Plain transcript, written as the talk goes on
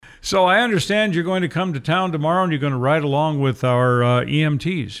So I understand you're going to come to town tomorrow and you're going to ride along with our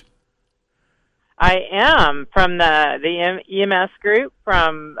EMTs. I am from the EMS group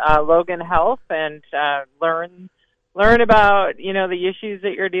from Logan Health, and learn about the issues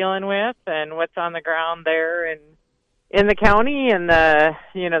that you're dealing with and what's on the ground there and in the county and the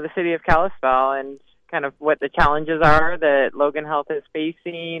city of Kalispell, and kind of what the challenges are that Logan Health is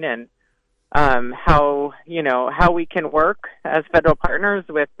facing, and how we can work as federal partners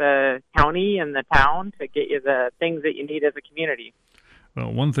with the county and the town to get you the things that you need as a community.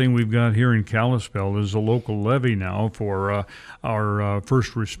 Well, one thing we've got here in Kalispell is a local levy now for our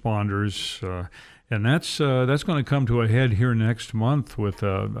first responders, and that's going to come to a head here next month with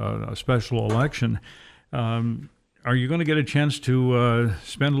a special election. Are you going to get a chance to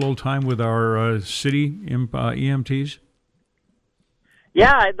spend a little time with our city EMTs?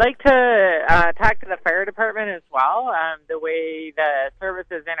 Yeah, I'd like to talk to the fire department as well. The way the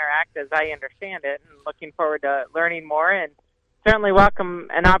services interact, as I understand it, and looking forward to learning more, and certainly welcome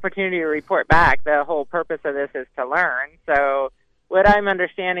an opportunity to report back. The whole purpose of this is to learn. So what I'm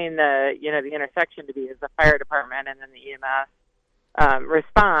understanding the intersection to be is the fire department and then the EMS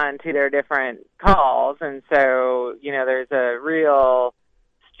respond to their different calls. And so, there's a real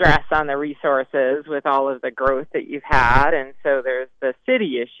stress on the resources with all of the growth that you've had. And so there's the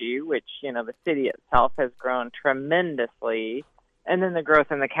city issue, which, the city itself has grown tremendously, and then the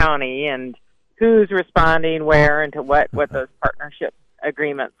growth in the county and who's responding where and to what those partnership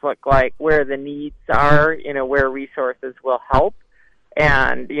agreements look like, where the needs are, where resources will help,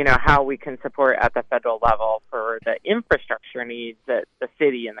 and, how we can support at the federal level for the infrastructure needs that the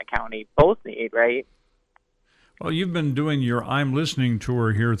city and the county both need, right? Well, you've been doing your I'm Listening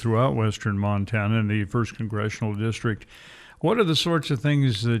tour here throughout western Montana in the 1st Congressional District. What are the sorts of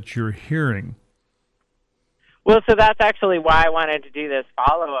things that you're hearing? Well, so that's actually why I wanted to do this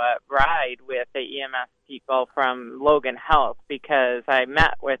follow-up ride with the EMS people from Logan Health, because I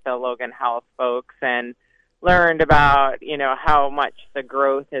met with the Logan Health folks and learned about, how much the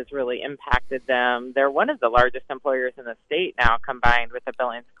growth has really impacted them. They're one of the largest employers in the state now, combined with the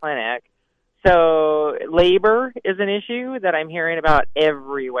Billings Clinic. So labor is an issue that I'm hearing about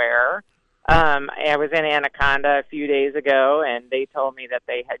everywhere. I was in Anaconda a few days ago, and they told me that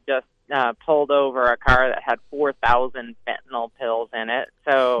they had just pulled over a car that had 4,000 fentanyl pills in it.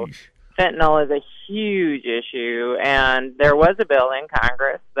 So fentanyl is a huge issue, and there was a bill in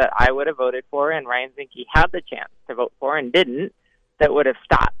Congress that I would have voted for, and Ryan Zinke had the chance to vote for and didn't, that would have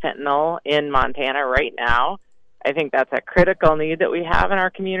stopped fentanyl in Montana right now. I think that's a critical need that we have in our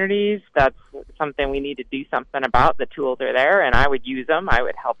communities. That's something we need to do something about. The tools are there, and I would use them. I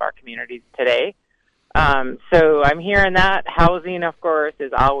would help our communities today. So I'm hearing that. Housing, of course,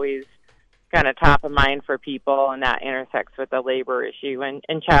 is always kind of top of mind for people, and that intersects with the labor issue.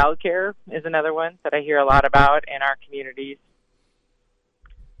 And childcare is another one that I hear a lot about in our communities.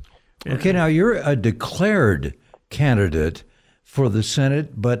 Okay, now you're a declared candidate for the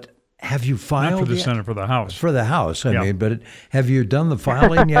Senate, but have you filed? Not for the yet? Senate, for the House. For the House, I mean, but have you done the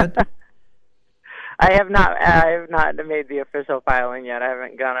filing yet? I have not. I have not made the official filing yet. I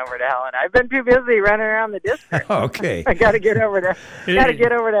haven't gone over to Helena. I've been too busy running around the district. Okay. I got to get over to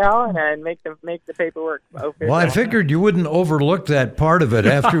Helena and make the paperwork official. Well, I figured you wouldn't overlook that part of it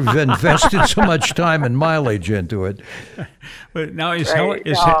after you've invested so much time and mileage into it. But now it's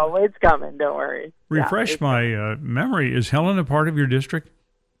coming. Don't worry. Refresh my memory. Is Helena part of your district?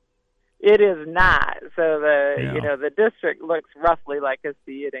 It is not. So the district looks roughly like a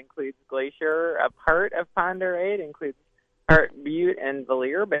C. It includes Glacier, a part of Pend Oreille. It includes Hart, Butte, and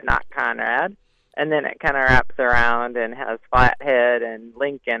Valier, but not Conrad. And then it kind of wraps around and has Flathead and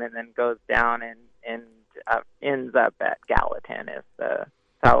Lincoln, and then goes down and ends up at Gallatin is the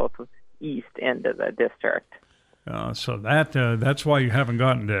southeast end of the district. So that's why you haven't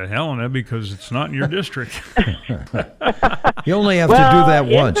gotten to Helena, because it's not in your district. You only have to do that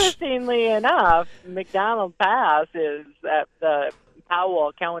once. Interestingly enough, McDonald Pass is at the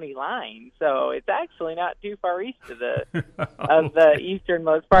Powell County line, so it's actually not too far east of the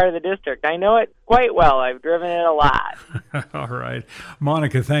easternmost part of the district. I know it quite well. I've driven it a lot. All right.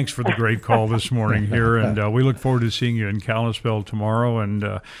 Monica, thanks for the great call this morning here, and we look forward to seeing you in Kalispell tomorrow,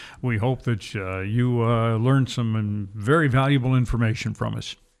 and we hope that you learned some very valuable information from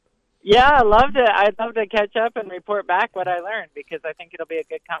us. Yeah, I'd love to catch up and report back what I learned, because I think it'll be a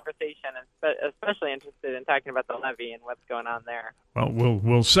good conversation, and especially interested in talking about the levy and what's going on there. Well,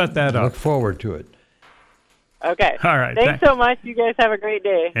 we'll set that up. Look forward to it. Okay. All right. Thanks so much. You guys have a great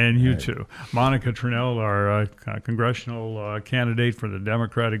day. And you too. Monica Tranell, our congressional candidate for the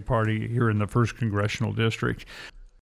Democratic Party here in the 1st Congressional District.